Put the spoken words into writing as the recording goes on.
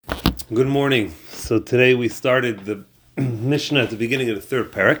Good morning. So today we started the Mishnah at the beginning of the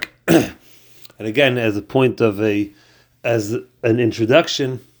third parak, and again, as an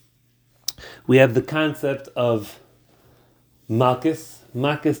introduction, we have the concept of makis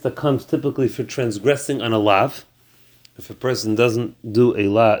that comes typically for transgressing on a lav. If a person does a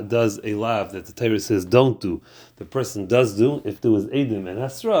lav that the Torah says don't do, the person does do. If there was edim and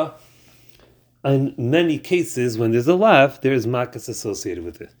asra. In many cases, when there's a lav, there is makas associated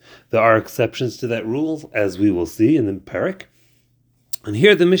with it. There are exceptions to that rule, as we will see in the parak. And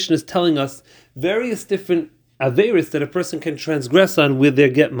here the Mishnah is telling us various different averis that a person can transgress on with their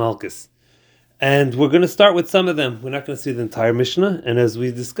get malchus. And we're going to start with some of them. We're not going to see the entire Mishnah. And as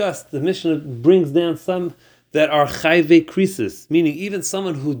we discussed, the Mishnah brings down some that are chayve krisis, meaning even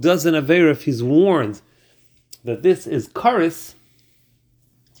someone who does an aver, if he's warned that this is karis,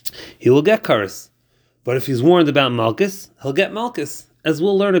 he will get karis. But if he's warned about malchus, he'll get malchus, as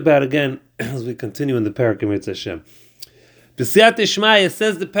we'll learn about again as we continue in the parak in Mitzvah Hashem. B'siyat Ishmaya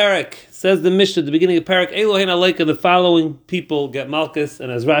says the parak, says the Mishnah at the beginning of the parak, Elohein Aleika, the following people get malchus, and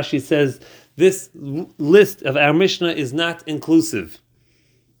as Rashi says, this list of our Mishnah is not inclusive.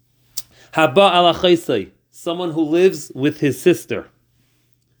 Haba ala chaysai, someone who lives with his sister.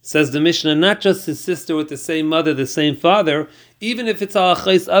 Says the Mishnah, not just his sister with the same mother, the same father, even if it's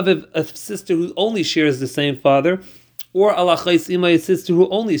alachais aviv, a sister who only shares the same father, or alachais ima, a sister who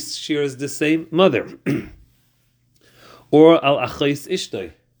only shares the same mother, or alachais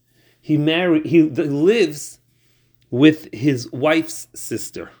ishtay. He lives with his wife's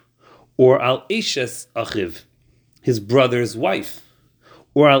sister, or al eshes achiv, his brother's wife,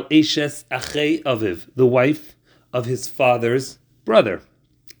 or al eshes achei aviv, the wife of his father's brother,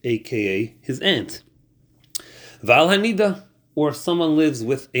 aka his aunt. Val hanida, or if someone lives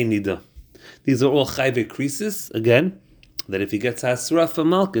with a nida. These are all chayve krisis, again, that if he gets hasra for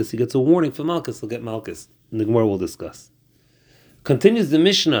malchus, he gets a warning for malchus, he'll get malchus. And the Gemara will discuss. Continues the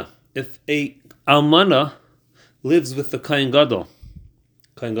Mishnah, if a almana lives with the Kohen Gadol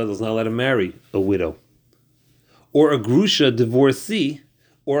is not allowed to marry a widow, or a grusha divorcee,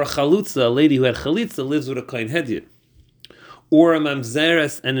 or a chalutza, a lady who had chalitza, lives with a Kohen Hedyot, or a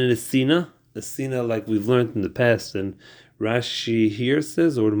mamzeres and an asina like we've learned in the past, and Rashi here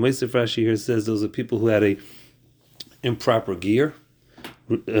says, or the Moshe Rashi here says, those are people who had a improper gear,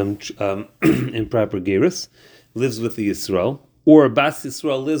 improper gerus, lives with the Yisrael, or a Bas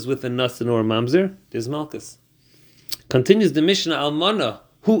Yisrael lives with a Nasan or a Mamzer, there's Malchus. Continues the Mishnah, Almana,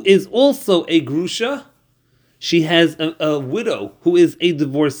 who is also a Grusha, she has a widow who is a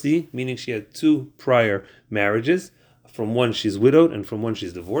divorcee, meaning she had two prior marriages. From one she's widowed, and from one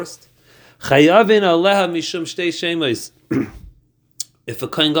she's divorced. Chayavin aleha mishum shtei shemos. If a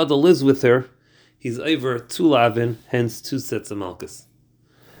Kohen Gadol lives with her, he's over two lavin, hence two sets of malchus.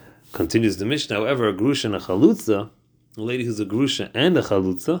 Continues the Mishnah, however, a grusha and a chalutza, a lady who's a grusha and a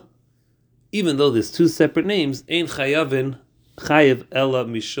chalutza, even though there's two separate names, ein chayav ella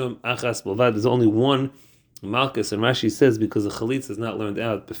mishum achas balvad. There's only one malchus, and Rashi says because the chalitza is not learned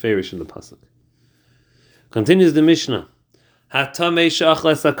out beferish in the pasuk. Continues the Mishnah. Hatamei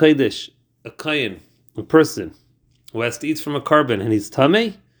shachlas hakodesh, a kohen, a person who has to eat from a carbon and he's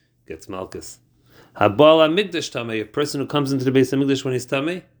tamei, gets malchus. Habal hamikdash tamei, a person who comes into the Beis Hamikdash when he's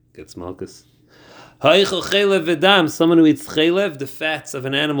tamei, gets malchus. Ha'ichel chelev v'dam, someone who eats chelev, the fats of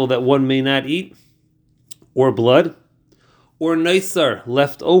an animal that one may not eat, or blood, or neisar,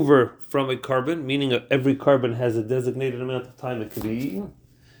 left over from a carbon, meaning every carbon has a designated amount of time it can be eaten.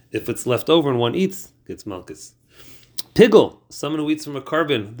 If it's left over and one eats, gets malchus. Pigel, someone who eats from a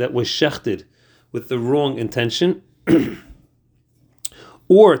carbon that was shechted with the wrong intention.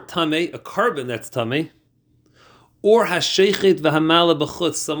 Or tamei, a carbon that's tamei. Or hashechet v'hamala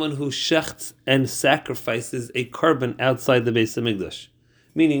b'chutz, someone who shechts and sacrifices a carbon outside the Beis Hamikdash.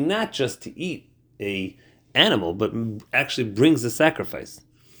 Meaning not just to eat a animal, but actually brings a sacrifice.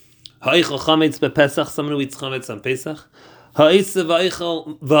 Ha'ichel chametz b'Pesach, someone who eats chametz on Pesach. Someone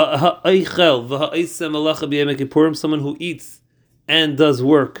who eats and does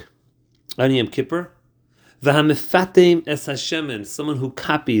work on Yom Kippur. Someone who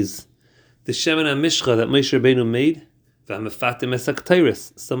copies the Shemen HaMishcha that Moshe Rabbeinu made.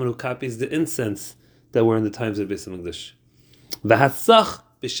 Someone who copies the incense that were in the times of Beis Hamikdash.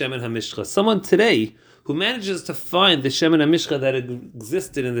 Someone today who manages to find the Shemen HaMishcha that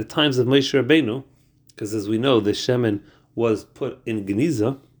existed in the times of Moshe Rabbeinu, because as we know, the Shemen was put in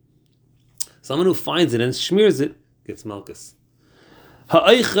Geniza. Someone who finds it and smears it gets malchus.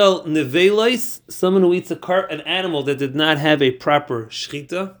 Ha'eichel nevelos, someone who eats an animal that did not have a proper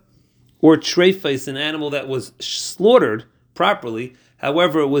shchita, or treifais, an animal that was slaughtered properly,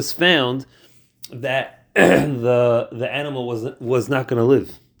 However, it was found that the animal was not going to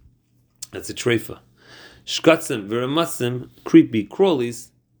live. That's a treifa. Shkatzim v'remasim, creepy crawlies,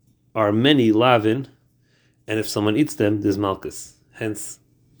 are many lavin, and if someone eats them, there's malchus. Hence,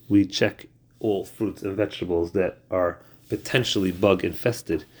 we check all fruits and vegetables that are potentially bug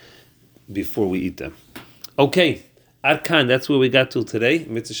infested before we eat them. Okay, Adkan, that's where we got till today.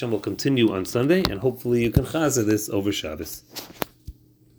 Mitzvah Shem will continue on Sunday, and hopefully you can chaza this over Shabbos.